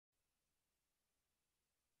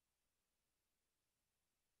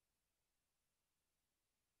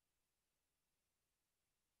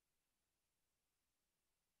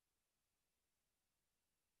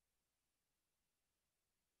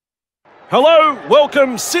Hello,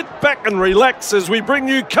 welcome, sit back and relax as we bring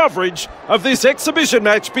you coverage of this exhibition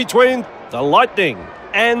match between the Lightning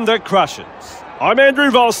and the Crushers. I'm Andrew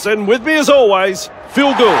Voss, and with me as always,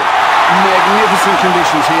 Phil Gould. Magnificent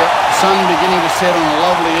conditions here. Sun beginning to set on a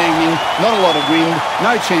lovely evening. Not a lot of wind,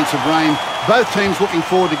 no chance of rain. Both teams looking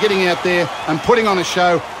forward to getting out there and putting on a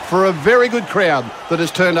show for a very good crowd that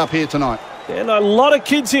has turned up here tonight. And a lot of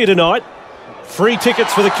kids here tonight. Free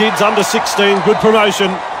tickets for the kids under 16, good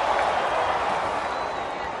promotion.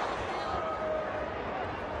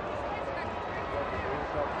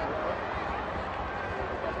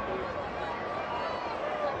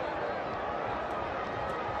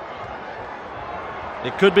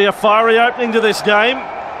 It could be a fiery opening to this game.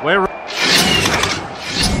 We're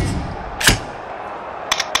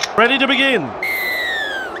ready to begin.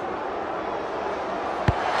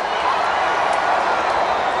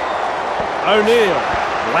 O'Neill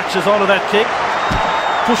latches onto that kick.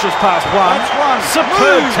 Pushes past one. That's one.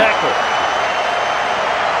 Superb tackle.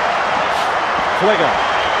 Flegger.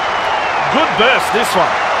 Good burst this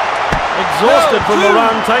one. Exhausted from the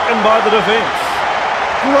run taken by the defence.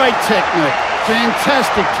 Great technique.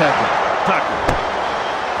 Fantastic tackle. Tucker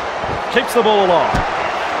keeps the ball alive.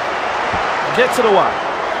 Gets it away.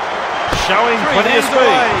 Showing plenty of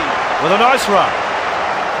speed with a nice run.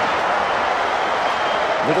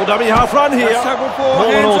 Little dummy half run here.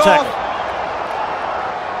 Ball and all tackle.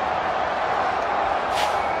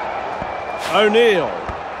 O'Neill.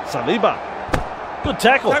 Saliba. Good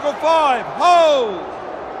tackle. Tackle 5. Ho!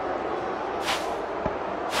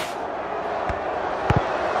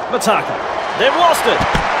 Mataka. They've lost it.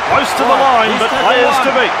 Close to the line, but players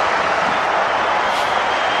to beat.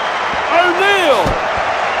 O'Neill.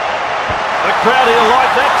 The crowd here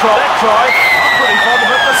like that try. I'm pretty fond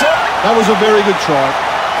of it myself. That was a very good try.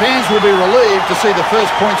 Fans will be relieved to see the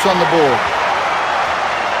first points on the board.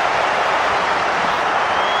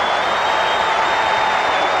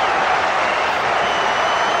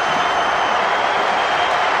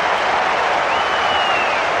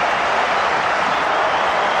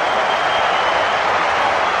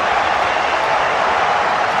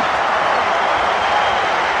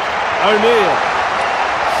 O'Neill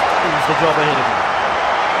steals the job ahead of him.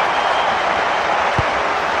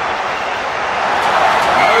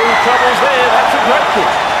 No troubles there, that's a great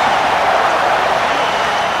kick.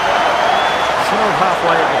 Sort of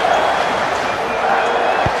halfway again.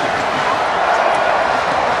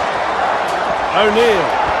 O'Neill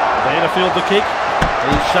there to field the kick.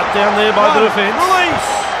 He's shut down there by the defence. Release!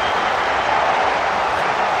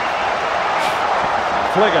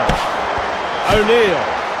 Flegger. O'Neill.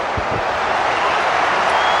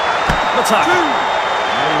 Mataka.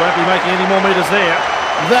 He won't be making any more metres there.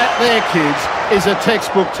 That there, kids, is a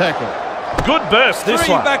textbook tackle. Good burst, this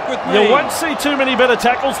one. Back with me. You won't see too many better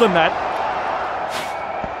tackles than that.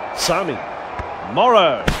 Sami.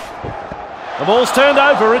 Morrow. The ball's turned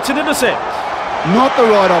over, it's an intercept. Not the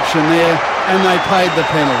right option there, and they paid the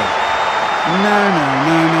penalty. No.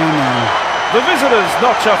 The visitors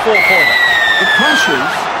notch a 4-pointer. The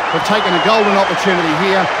Crushers have taken a golden opportunity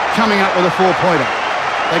here, coming up with a 4-pointer.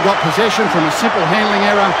 They got possession from a simple handling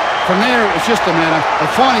error. From there, it was just a matter of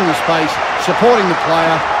finding the space, supporting the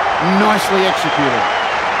player. Nicely executed.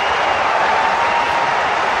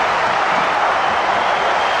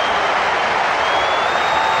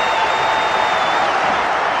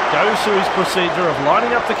 Goes through his procedure of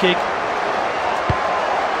lining up the kick.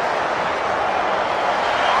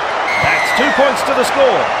 That's 2 points to the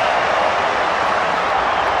score.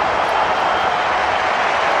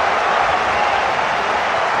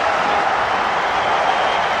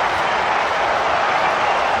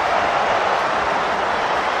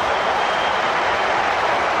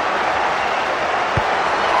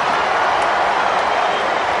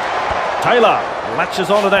 Taylor latches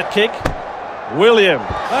onto that kick. William.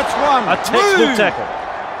 That's one. A textbook tackle.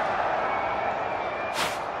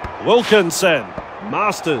 Wilkinson.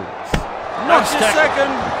 Masters. Nice tackle.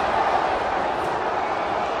 Second.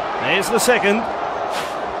 There's the second.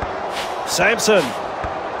 Sampson.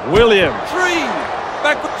 William. 3.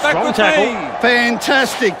 Back with tackle. me.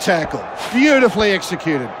 Fantastic tackle. Beautifully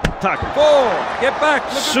executed. Tucker. 4. Get back.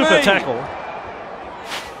 Look Super at me. tackle.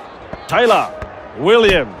 Taylor.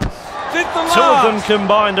 Williams. Fifth and Two of them last.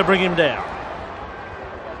 combined to bring him down.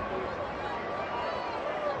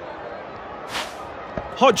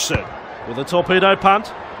 Hodgson with a torpedo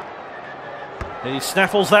punt. He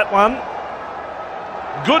snaffles that one.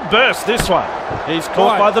 Good burst this one. He's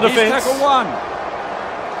caught by the defence. He's tackle 1.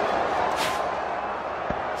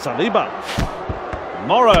 Saliba.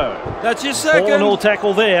 Morrow. That's your second. 4-0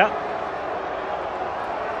 tackle there.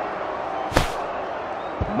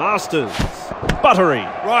 Masters. Buttery.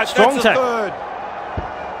 Right, Strong that's tackle. a third.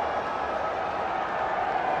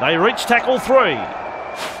 They reach tackle 3.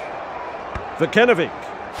 Vukanovic.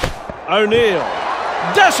 O'Neill.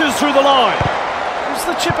 Dashes through the line. Who's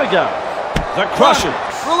the chipper go? The Crushers.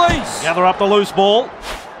 Release. Gather up the loose ball.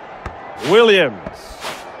 Williams.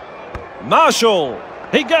 Marshall.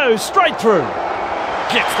 He goes straight through.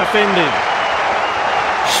 Gets defending.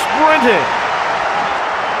 Sprinting.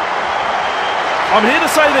 I'm here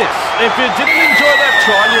to say this. If you didn't enjoy that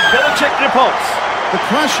try, you'd better check your pulse. The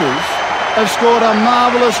Crushers have scored a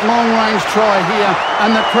marvellous long-range try here,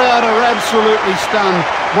 and the crowd are absolutely stunned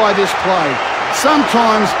by this play.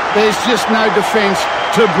 Sometimes there's just no defence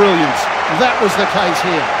to brilliance. That was the case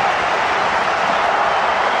here.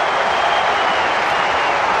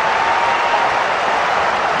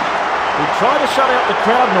 He tried to shut out the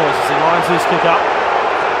crowd noise as he lines his kick up.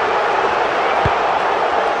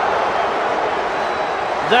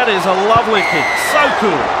 That is a lovely kick. So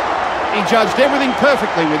cool. He judged everything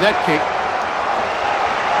perfectly with that kick.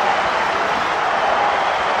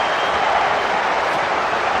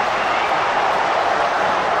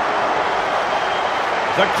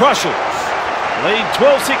 The Crushers lead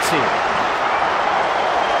 12-6 here.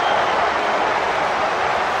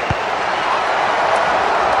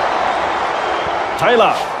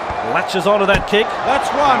 Taylor latches onto that kick. That's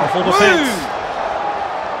one. Powerful defence.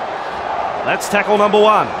 That's tackle number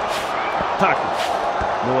 1. Tuck.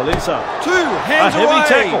 Nualisa. 2 A hands heavy away.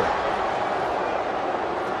 tackle.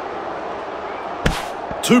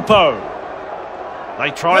 Tupou.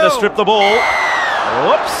 They try to strip the ball.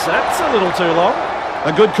 Whoops, that's a little too long.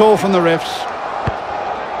 A good call from the refs.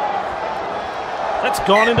 That's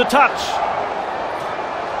gone into touch.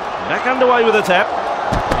 Back underway with a tap.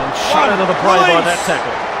 And shut out of the play by that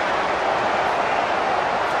tackle.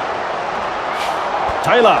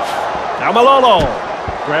 Taylor. Tamalolo.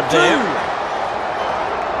 Grabbed there.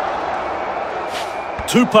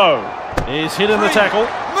 2. Tupou is hit in the tackle.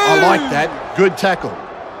 I like that. Good tackle.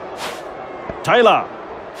 Taylor.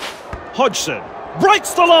 Hodgson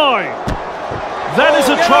breaks the line. That is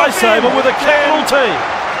a get try up saver in. with a capital T.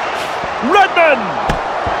 Redmond.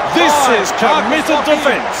 This is committed Marcus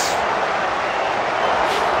defence.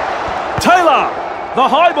 Taylor. The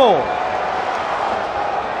high ball.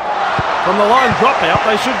 From the line drop out,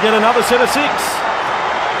 they should get another set of 6.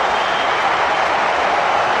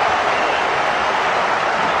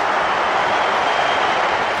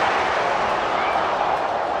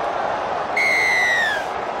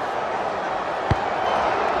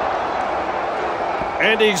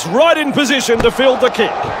 And he's right in position to field the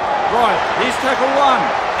kick. Right, here's tackle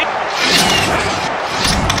 1.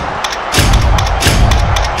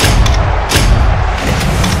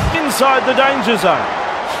 Inside the danger zone.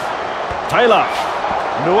 Taylor.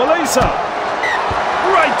 Nualisa.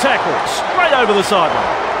 Great tackle. Straight over the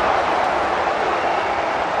sideline.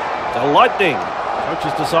 The Lightning. Coach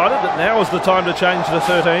has decided that now is the time to change the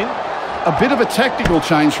 13. A bit of a tactical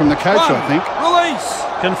change from the coach, I think. Release.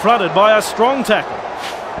 Confronted by a strong tackle.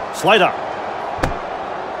 Slater.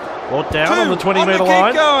 Brought down 2 on the 20-metre keep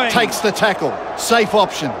line. going. Takes the tackle. Safe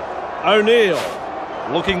option. O'Neill.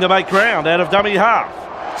 Looking to make ground out of dummy half.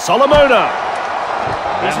 Solomona.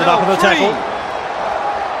 Banded up in the 3. tackle.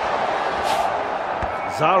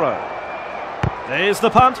 Zaro. There's the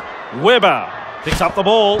punt. Weber picks up the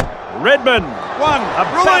ball. Redmond. 1.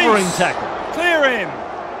 A Release. battering tackle. Clear him.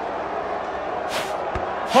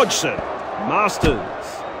 Hodgson. Masters.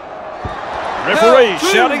 Referee Held. 2.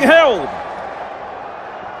 shouting held.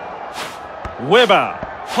 Weber.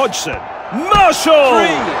 Hodgson. Marshall.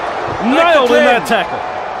 3. Nailed in that 10. tackle.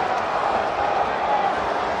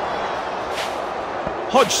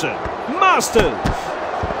 Hodgson. Masters.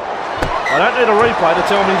 I don't need a replay to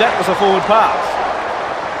tell me that was a forward pass.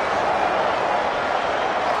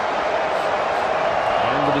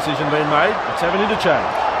 And the decision being made, it's having interchange.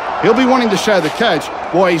 He'll be wanting to show the coach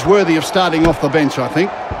why he's worthy of starting off the bench, I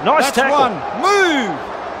think. Nice That's tackle. 1. Move.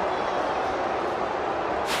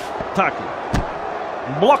 Tucky.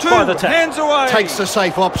 Blocked 2. by the tackle. Hands away. Takes the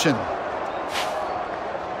safe option.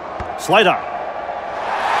 Slater.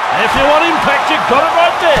 If you want impact, you've got it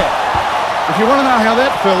right there. If you want to know how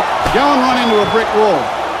that felt, go and run into a brick wall.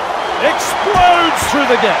 Explodes through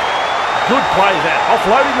the gap. Good play that.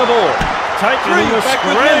 Offloading the ball. Taking 3. in the Back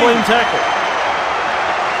with scrambling me. tackle.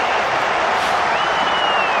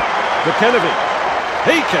 Vukanovic.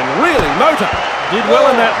 He can really motor. Did well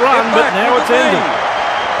in that run, Get but back, now look it's at me. ended.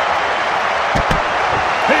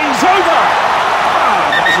 He's over.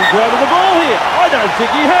 Has he grabbed the ball here? I don't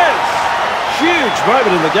think he has. Huge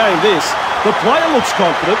moment in the game, this. The player looks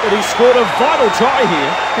confident that he's scored a vital try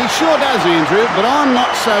here. He sure does, Andrew, but I'm not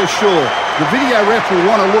so sure. The video ref will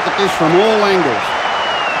want to look at this from all angles.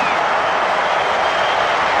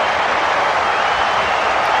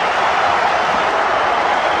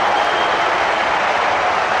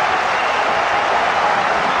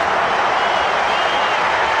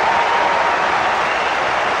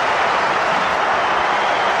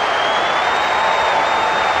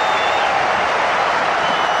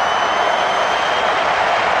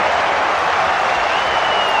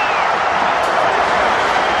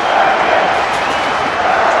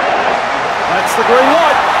 The green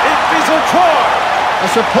light. It is a try. A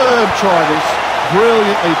superb try this.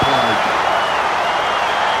 Brilliantly played.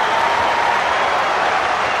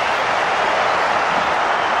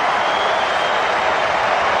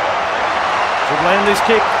 Should land this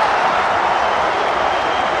kick.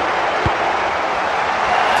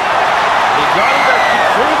 He guided that kick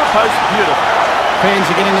through the post. Beautiful. Fans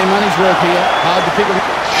are getting their money's worth here. Hard to pick them.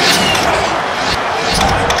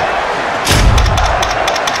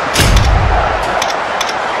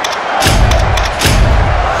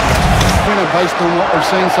 Based on what we've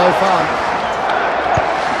seen so far.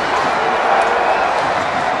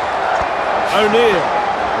 O'Neill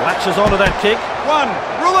latches onto that kick.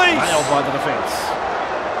 Release. Nailed by the defence.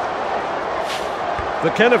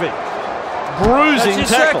 Vukanovic. Bruising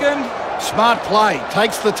That's your tackle. second. Smart play.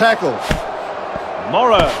 Takes the tackle.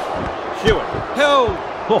 Morrow. Hewitt. Held.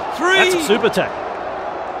 Oh, 3. That's a super tackle.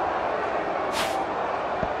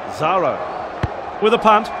 Zaro with a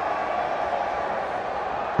punt.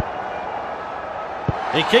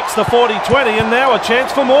 He kicks the 40-20 and now a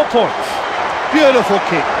chance for more points. Beautiful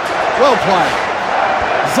kick. Well played.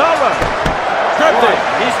 Zaro. Grabbed it.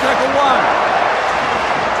 He's tackle 1.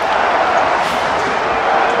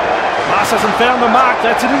 Pass hasn't found the mark.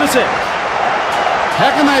 That's an intercept.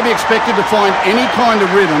 How can they be expected to find any kind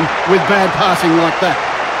of rhythm with bad passing like that?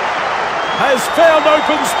 Has found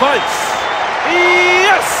open space.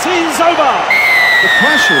 Yes, he's over. The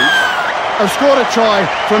Crushers have scored a try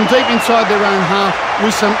from deep inside their own half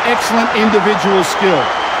with some excellent individual skill.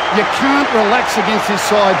 You can't relax against this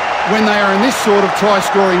side when they are in this sort of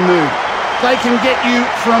try-scoring mood. They can get you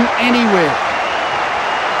from anywhere.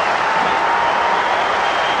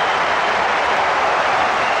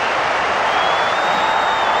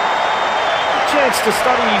 A chance to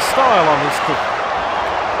study his style on this kick.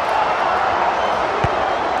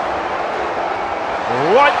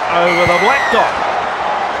 Right over the black dot.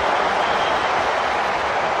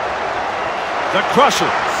 The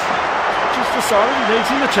Crushers. Just decided he needs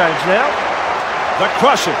him to change now. The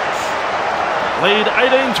Crushers lead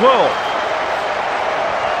 18-12.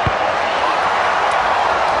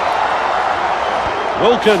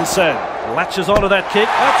 Wilkinson latches onto that kick.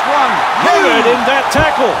 That's 1. Hewitt in that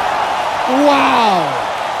tackle. Wow!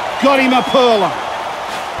 Got him a perler.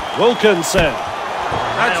 Wilkinson.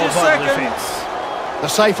 That's your Nailed by the second. defence. The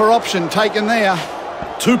safer option taken there.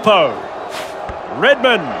 Tupou.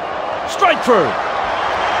 Redmond. Straight through.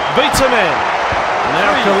 Beats a man.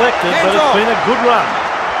 Now 3. collected, but Hands it's off. been a good run.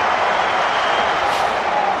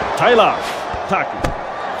 Taylor. Taki.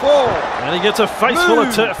 4. And he gets a face full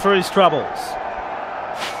of turf for his troubles.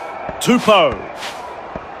 Tupou.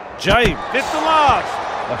 James. Fifth and last.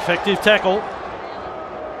 Effective tackle.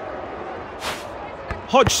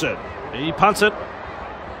 Hodgson. He punts it.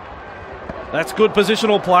 That's good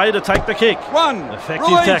positional play to take the kick. 1. Effective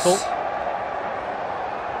Release. tackle.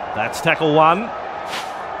 That's tackle 1.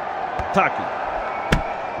 Taki.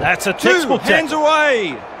 That's a 2. textbook Hands tackle.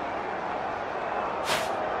 away.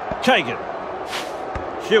 Kagan.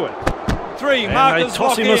 Hewitt. 3. And they Markers toss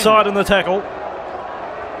lock him in. aside in the tackle.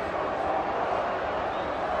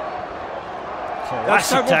 That's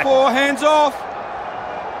Classic tackle 4. Hands off.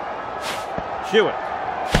 Hewitt.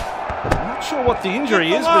 I'm not sure what the injury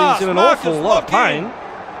Hit the is, but he's in an last. awful Marcus lot of lock pain.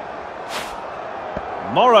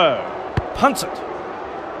 in. Morrow punts it.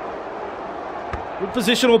 Good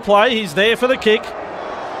positional play. He's there for the kick.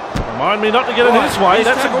 Remind me not to get in his way. He's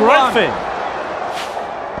That's a tackle great 1. thing.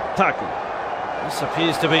 Taki. This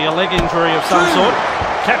appears to be a leg injury of some 2. sort.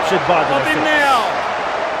 Captured by the Up in defence. now.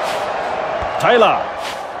 Taylor.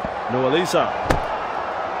 Nualisa.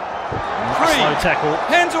 3. Slow tackle.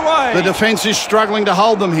 Hands away. The defence is struggling to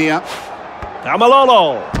hold them here.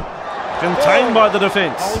 Tamalolo. Contained by the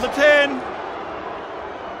defence. Hold the 10.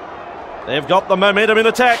 They've got the momentum in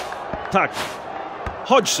attack. Tuck.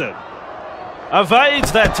 Hodgson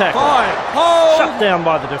evades that tackle. 5. Hold. Shut down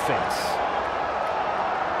by the defence.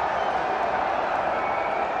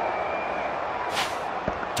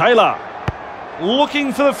 Taylor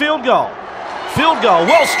looking for the field goal. Field goal,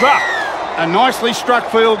 well struck. A nicely struck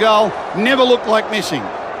field goal. Never looked like missing.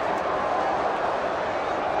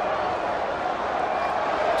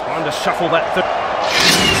 Time to shuffle that third.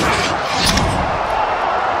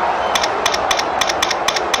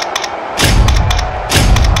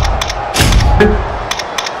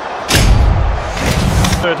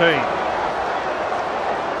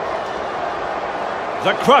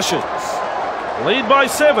 The Crushers lead by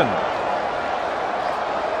 7.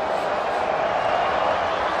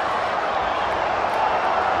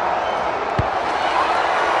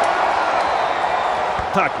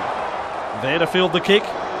 Taki there to field the kick.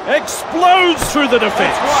 Explodes through the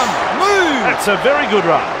defence. That's 1. Move. That's a very good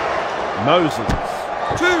run. Moses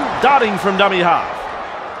 2. darting from dummy half.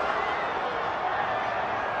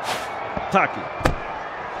 Taki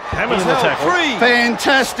hammers the tackle. 3.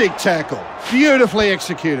 Fantastic tackle. Beautifully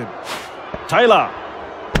executed. Taylor,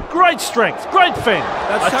 great strength, great fend.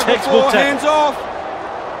 That's a tackle textbook 4. Hands tackle. off.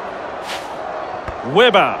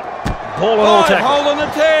 Weber, ball and all 5. tackle. Hold on the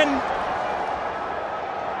 10.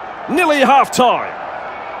 Nearly half-time.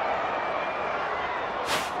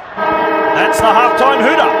 That's the half-time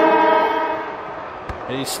hooter.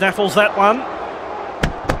 He snaffles that one.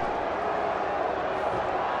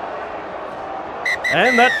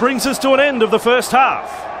 And that brings us to an end of the first half.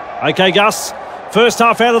 OK, Gus, first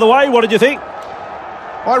half out of the way. What did you think?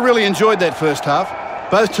 I really enjoyed that first half.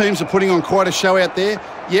 Both teams are putting on quite a show out there,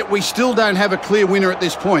 yet we still don't have a clear winner at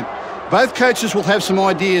this point. Both coaches will have some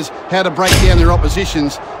ideas how to break down their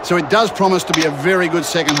oppositions, so it does promise to be a very good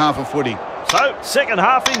second half of footy. So, second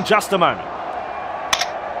half in just a moment.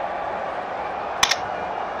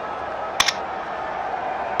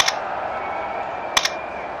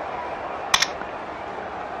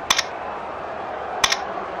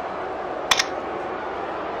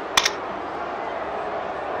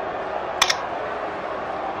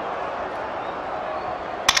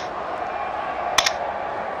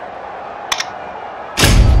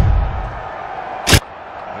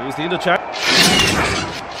 Here's the interchange.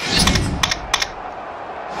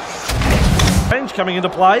 Change coming into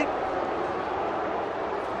play.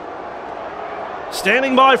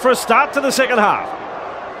 Standing by for a start to the second half.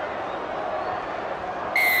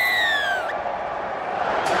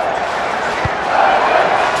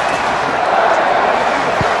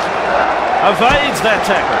 Evades that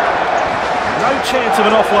tackle. No chance of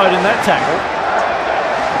an offload in that tackle.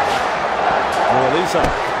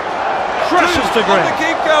 Lisa crushes the ground.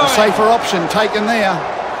 Keep A going. safer option taken there.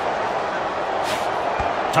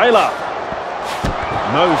 Taylor.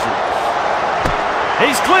 Moses.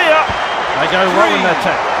 He's clear. They go well in that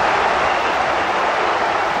tackle.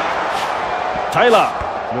 Taylor.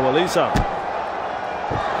 Nualisa.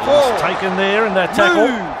 4. Taken there in that tackle.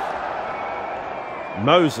 Move.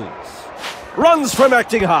 Moses. Runs from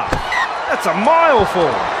acting half. That's a mile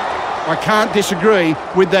forward. I can't disagree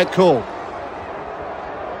with that call.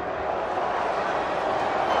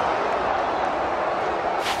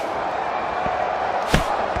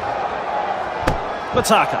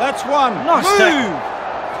 Mataka. That's 1. Nice Move. tackle.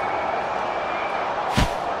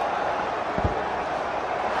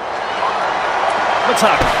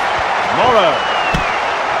 Mataka. Morrow.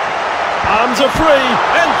 Arms are free,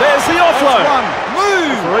 and there's the offload. That's 1.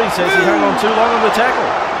 Move. Referee says he hung on too long on the tackle.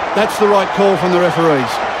 That's the right call from the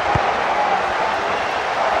referees.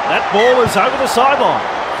 That ball is over the sideline.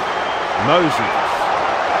 Moses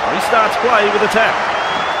restarts play with a tap.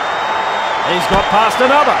 He's got past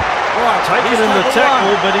another. Right, Taken he's in the taken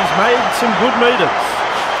tackle, 1. but he's made some good metres.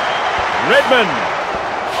 Redmond.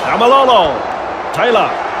 Tamalolo. Taylor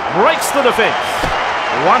breaks the defence.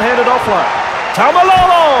 One-handed offload.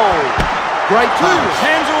 Tamalolo. Great 2. pass.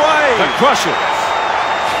 Hands away. The Crushers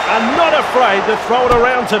are not afraid to throw it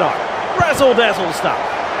around tonight. Razzle-dazzle stuff.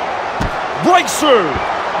 Breaks through.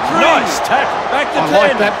 3. Nice tackle. Back to I 10.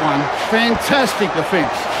 like that one. Fantastic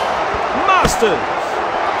defence. Masters.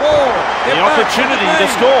 4. The opportunity to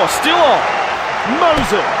score. Still on.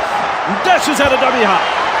 Moses dashes out of dummy half.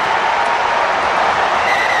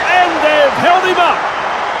 And they've held him up.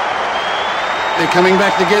 They're coming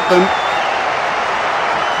back to get them.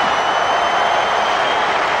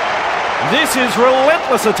 This is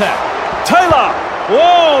relentless attack. Taylor.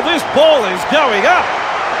 Whoa, this ball is going up.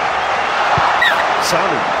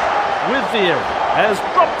 Sonny, with the error, has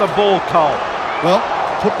dropped the ball cold. Well,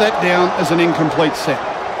 put that down as an incomplete set.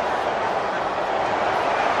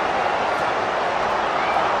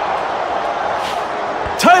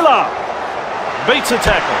 Taylor beats a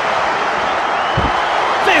tackle.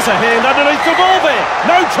 There's a hand underneath the ball there.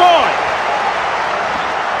 No try.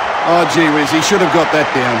 Oh, gee whiz, he should have got that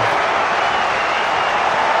down.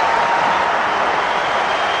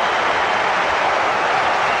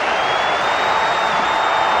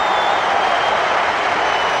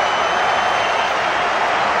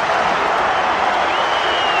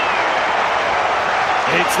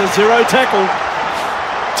 It's the zero tackle.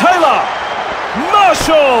 Taylor.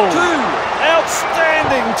 Marshall. 2.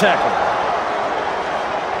 Outstanding tackle.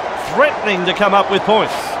 Threatening to come up with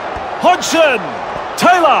points. Hodgson.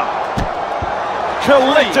 Taylor.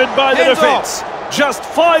 Collected by the Hands defence. Just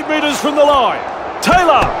 5 metres from the line.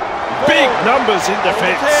 Taylor. Big numbers in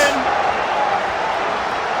defence. 10.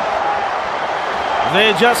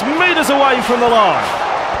 They're just metres away from the line.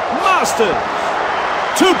 Masters.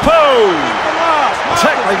 Tupou.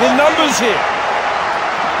 Tackling in numbers here.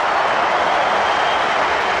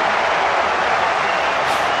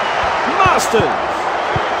 Masters.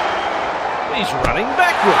 He's running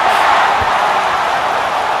backwards.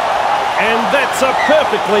 And that's a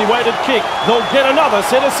perfectly weighted kick. They'll get another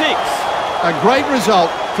set of 6. A great result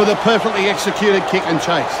for the perfectly executed kick and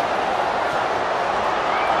chase.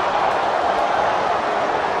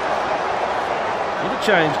 Need a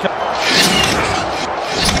change.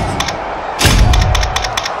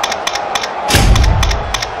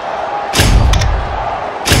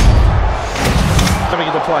 Coming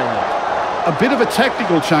into play now. A bit of a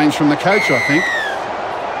tactical change from the coach, I think.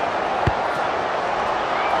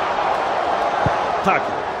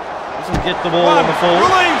 Tucker doesn't get the ball on the full.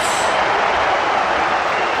 Release.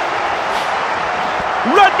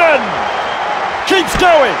 Redman keeps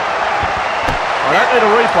going. I don't need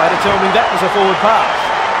a replay to tell me that was a forward pass.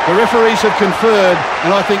 The referees have conferred,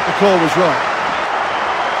 and I think the call was right.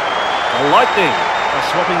 The Lightning are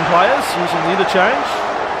swapping players using the interchange.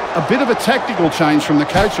 A bit of a tactical change from the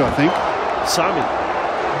coach, I think. Sami.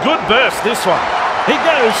 Good burst this one. He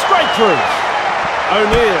goes straight through.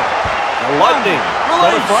 O'Neill. The Lightning.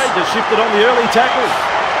 Not afraid to shift it on the early tackles.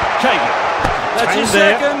 Kagan. That's your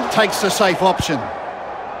there. second. Takes the safe option.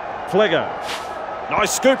 Flego.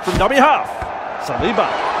 Nice scoop from dummy half. Saliba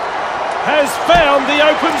has found the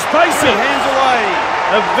open spacing. Hands away.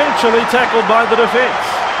 Eventually tackled by the defence.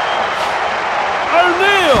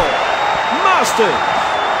 O'Neill. Masters.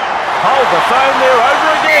 Hold the phone there over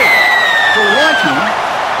again. The Lightning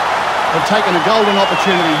have taken a golden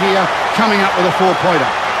opportunity here, coming up with a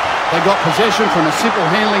 4-pointer. They got possession from a simple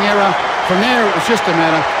handling error. From there, it was just a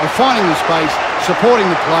matter of finding the space, supporting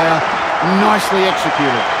the player. Nicely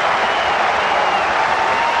executed.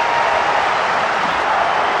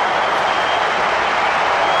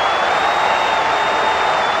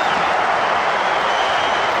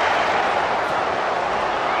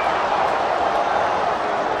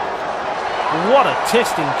 What a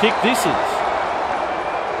testing kick this is.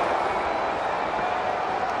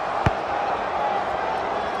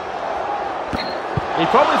 He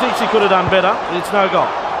probably thinks he could have done better, but it's no goal.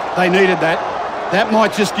 They needed that. That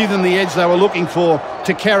might just give them the edge they were looking for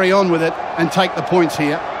to carry on with it and take the points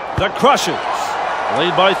here. The Crushers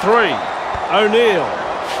lead by 3. O'Neill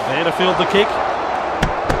there to field the kick.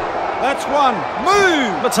 That's 1.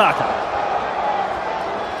 Move. Mataka.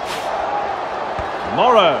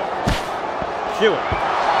 Morrow. Hewitt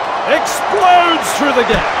explodes through the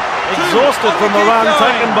gap. Exhausted from the run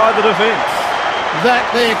taken by the defence. That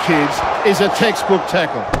there, kids, is a textbook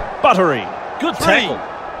tackle. Buttery. Good 3. tackle.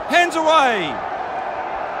 Hands away.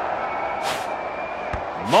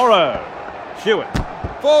 Morrow. Hewitt.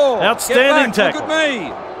 4. Outstanding Get back. tackle. Look at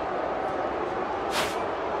me.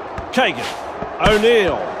 Kagan.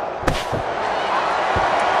 O'Neill.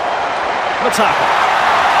 Mataka.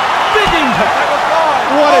 Big impact.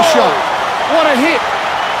 What a shot. What a hit.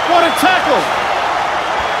 What a tackle.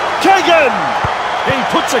 Kagan. He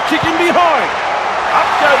puts a kick in behind. Up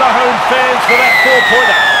go the home fans for that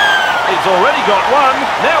 4-pointer. He's already got 1.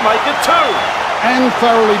 Now make it 2. And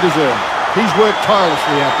thoroughly deserved. He's worked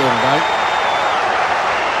tirelessly out there today.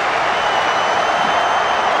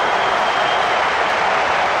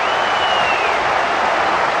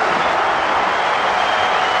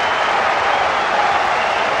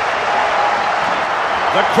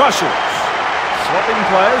 The Crushers swapping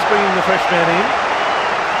players, bringing the fresh man in.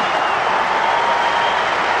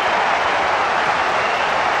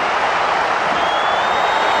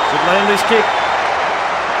 Should land this kick.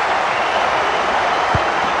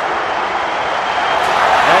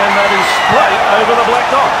 And that is straight over the black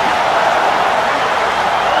dot.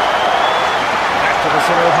 Back to the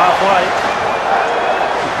centre of halfway.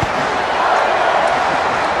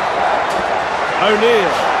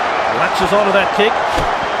 O'Neill latches onto that kick.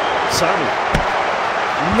 Sami.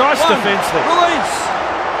 Nice 1. defence there. Release.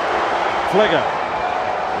 Flego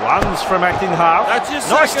runs from acting half. That's your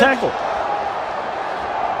nice second. tackle.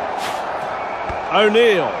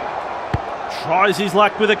 O'Neill tries his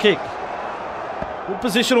luck with a kick. Good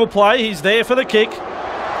positional play. He's there for the kick.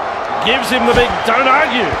 Gives him the big don't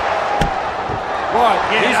argue. Right.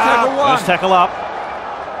 Here's tackle 1. First tackle up.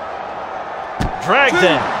 Dragged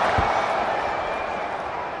down.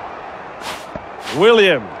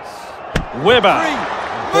 Williams. Webber.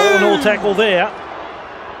 Ball and all tackle there.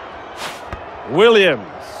 Williams.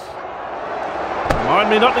 Remind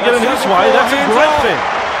me not to get in his way. That's a great thing.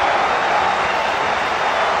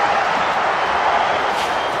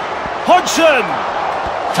 Hodgson.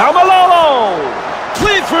 Tamalolo.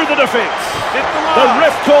 Clear through the defence. The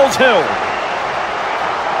ref calls held.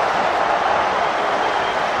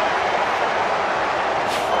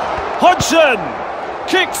 Hodgson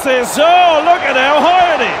kicks this. Oh, look at how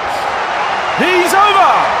high it is. He's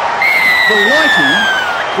over. The Lighting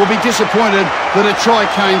will be disappointed that a try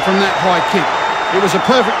came from that high kick. It was a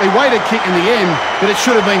perfectly weighted kick in the end, but it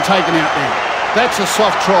should have been taken out there. That's a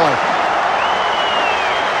soft try.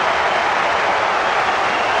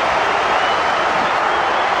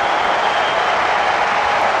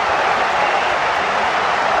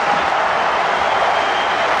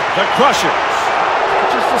 The Crushers.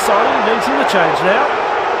 Just deciding he needs him to change now.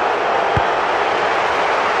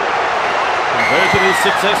 Conversion is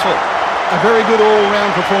successful. A very good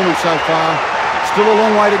all-round performance so far. Still a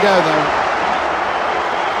long way to go, though.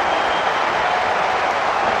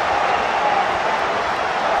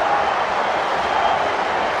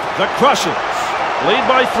 The Crushers lead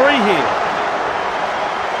by 3 here.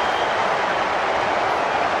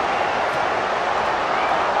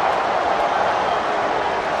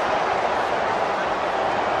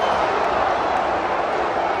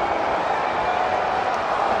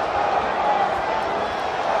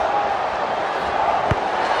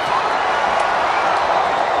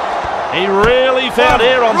 He really found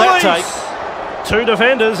air on that take. 2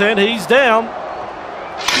 defenders and he's down.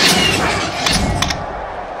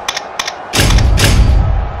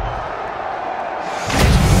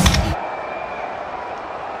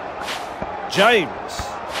 James.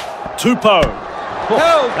 Tupou.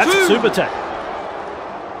 Oh, that's a super tackle.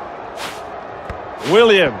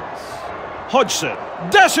 Williams. Hodgson.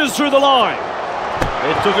 Dashes through the line.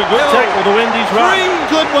 It took a good tackle to end his run.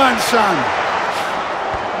 Good one, son.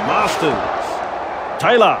 Masters.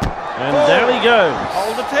 Taylor. And down he goes.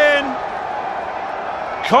 Hold the 10.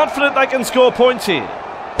 Confident they can score points here.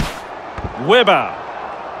 Webber.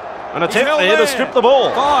 An attempt there to strip the ball.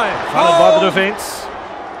 5. Funded by the defence.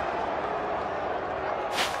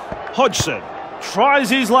 Hodgson tries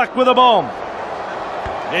his luck with a bomb.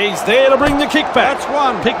 He's there to bring the kick back. That's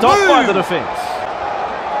one. Picked off by the defence.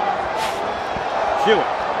 Hewitt.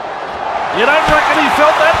 You don't reckon he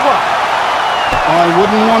felt that one? I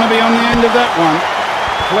wouldn't want to be on the end of that one.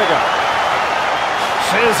 Flegger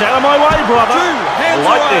says, out of my way, brother. 2 hands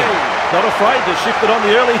Lightning. away. Not afraid to shift it on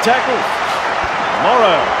the early tackles.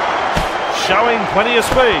 Morrow showing plenty of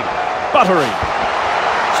speed. Buttery.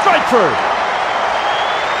 Straight through.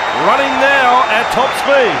 Running now at top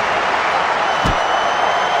speed.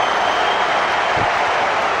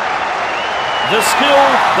 The skill,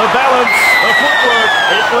 the balance, the footwork,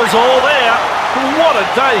 it was all there. What a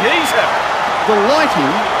day he's had. The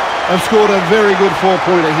Lighting have scored a very good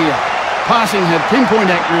 4-pointer here. Passing had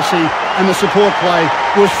pinpoint accuracy and the support play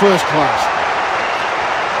was first class.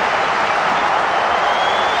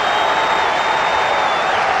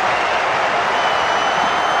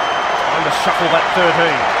 Time to shuffle that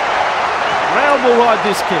 13. Round will ride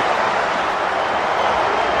this kick.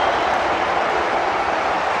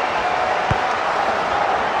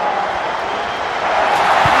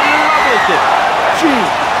 Lovely kick. Gee,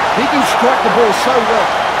 he can strike the ball so well.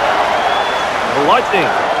 The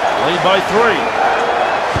Lightning lead by 3.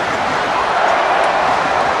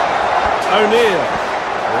 O'Neill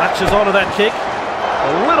latches onto that kick.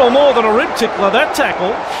 A little more than a rib tickler, that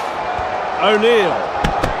tackle. O'Neill.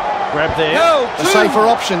 Grab there. A safer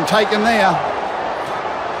option taken there.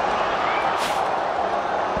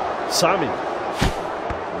 Sami.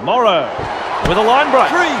 Morrow with a line break.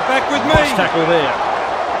 3 back with me. Nice tackle there.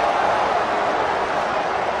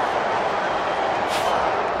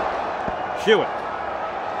 Hewitt.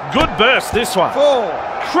 Good burst this one. 4.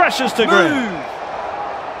 Crashes to ground.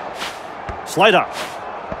 Slater.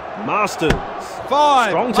 Masters. 5.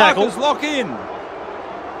 Strong tackle. Markers lock in.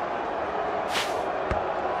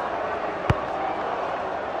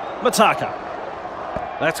 Mataka.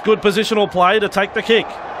 That's good positional play to take the kick.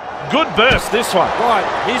 Good burst this one. Right,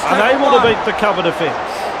 he's unable to beat the cover defence.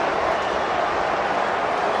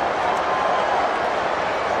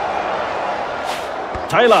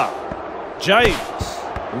 Taylor. James.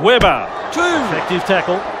 Webber. 2. Effective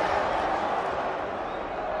tackle.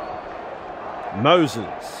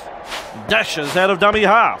 Moses. Dashes out of dummy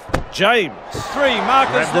half. James. 3.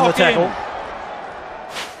 Markers Grabbed in the lock tackle. in.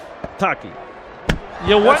 Taki.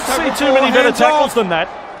 You won't see too many better tackles than that.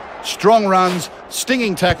 Strong runs,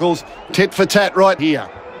 stinging tackles, tit for tat right here.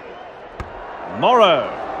 Morrow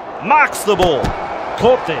marks the ball.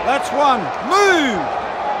 Caught there. That's one. Move.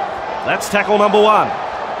 That's tackle number 1.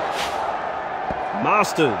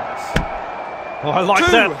 Masters. Oh, I like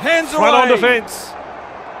 2, that. hands Front on away. defence.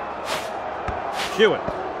 Hewitt.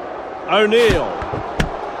 O'Neill.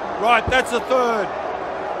 Right, that's a third.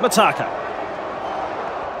 Mataka.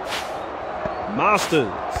 Masters.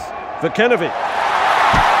 Vukanovic.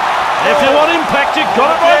 If you want impact, you've got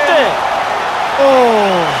it right there.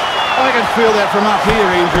 Oh, I can feel that from up here,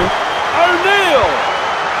 Andrew. O'Neill.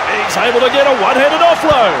 He's able to get a one-handed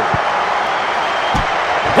offload.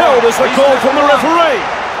 Held is the call from the referee.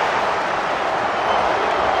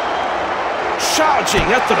 Charging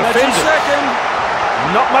at the That's your defender. second.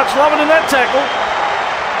 Not much loving in that tackle.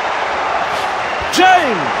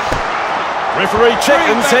 James. Referee check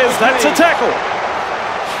and says that's a tackle.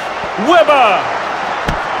 Webber.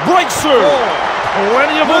 Breaks through.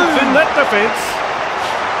 Plenty of oomph in that defence.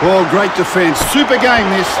 Well, great defence. Super game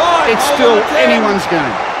this. Fine, It's hold still on to 10. anyone's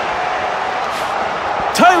game.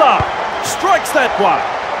 Taylor strikes that one.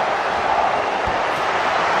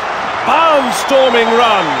 Barnstorming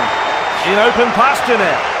run. In open pasture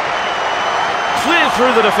now. Clear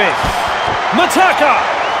through the defence. Mataka.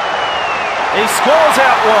 He scores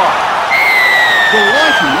out wide. The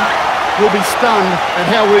Lightning will be stunned at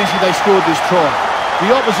how easy they scored this try.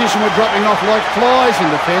 The opposition were dropping off like flies in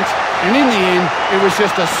defence, and in the end, it was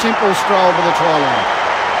just a simple stroll to the try line.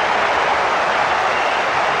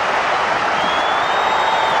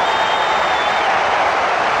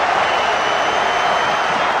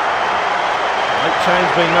 Late change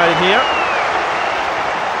being made here.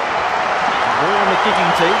 Ball on the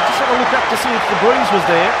kicking tee. Just have a look up to see if the breeze was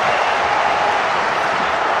there.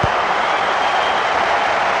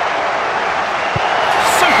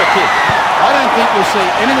 Super kick. I don't think we'll see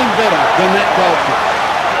anything better than that goal kick.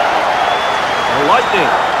 The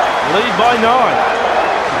Lightning lead by 9.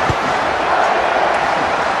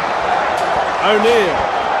 O'Neill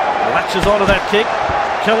latches onto that kick.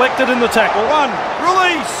 Collected in the tackle. 1.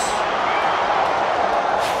 Release.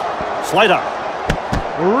 Slater.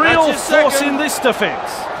 Real That's his force second. in this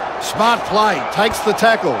defence. Smart play, takes the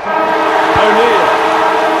tackle. O'Neill.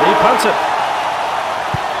 He punts it.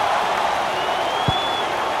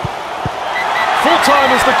 Full time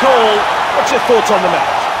is the call. What's your thoughts on the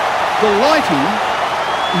match? The Lightning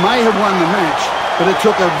may have won the match, but it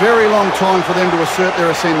took a very long time for them to assert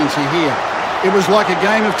their ascendancy here. It was like a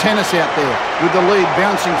game of tennis out there, with the lead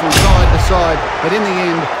bouncing from side to side, but in the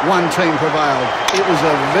end, one team prevailed. It was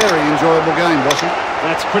a very enjoyable game, wasn't it?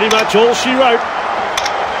 That's pretty much all she wrote.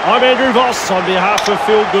 I'm Andrew Voss on behalf of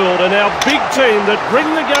Phil Gould and our big team that bring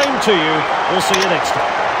the game to you. We'll see you next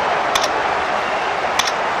time.